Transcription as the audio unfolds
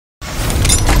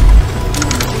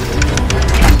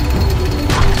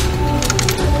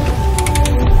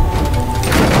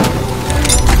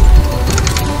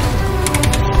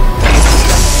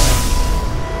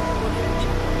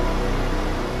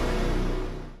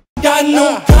Got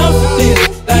no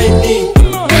confidence lately.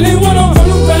 Really wanna run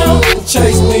around and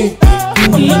chase me.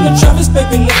 I'm not no Travis,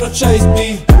 baby, not no Chase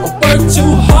B. I work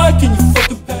too hard, can you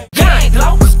fucking pay? Yeah,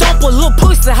 glow. Stomp a little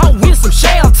pussy hoe with some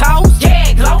shell toes.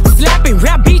 Yeah, glow. Slapping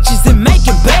rap bitches and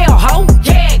making bail hoe.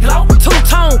 Yeah, glow.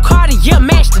 Two-tone Cartier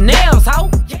match the nails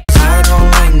hoe. Yeah. I don't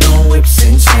like no whips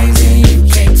and chains, and you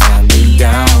can't tie me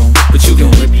down. But you can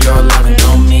whip your lovin'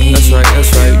 on me. That's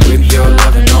right, whip your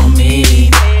lovin' on me.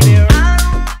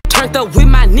 Turned up with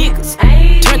my niggas,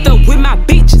 turned up with my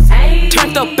bitches,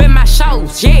 turned up in my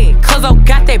shows, yeah, cause I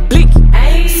got that blicky.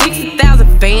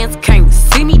 60,000 fans came to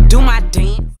see me do my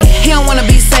dance. He don't wanna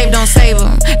be saved, don't save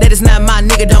him. That is not my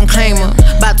nigga, don't claim him.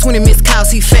 About 20 missed calls,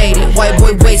 he faded. White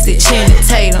boy wasted, Channing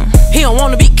Tatum. He don't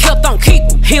wanna be kept, don't keep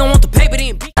him. He don't want the paper,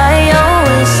 then be. I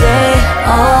always say,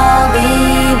 I'll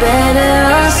be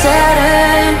better on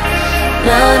Saturn.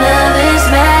 None of this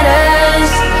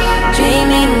matters.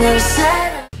 Dreaming of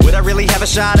Saturn. Would I really have a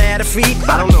shot at a feat?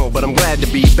 I don't know, but I'm glad to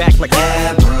be back like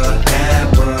abracadabra.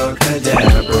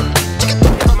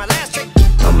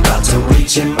 I'm about to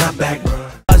reach in my back, bro.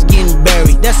 I was getting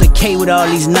buried, that's a K with all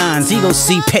these nines. He gon'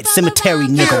 see Pet Cemetery,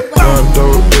 nigga. I'm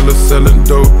dope, dealer selling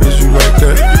dope, is you like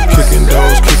that? Kicking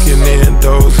doors, kicking in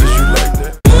doors, is you like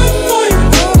that?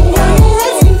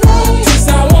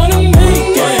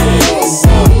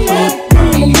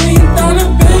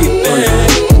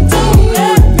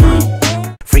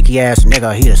 Freaky ass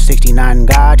nigga, he a 69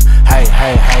 God. Hey,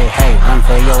 hey, hey, hey, run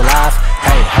for your life.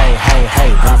 Hey, hey, hey,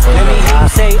 hey, run for your life. Let me hear you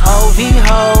say OV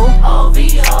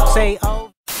ho. Say O.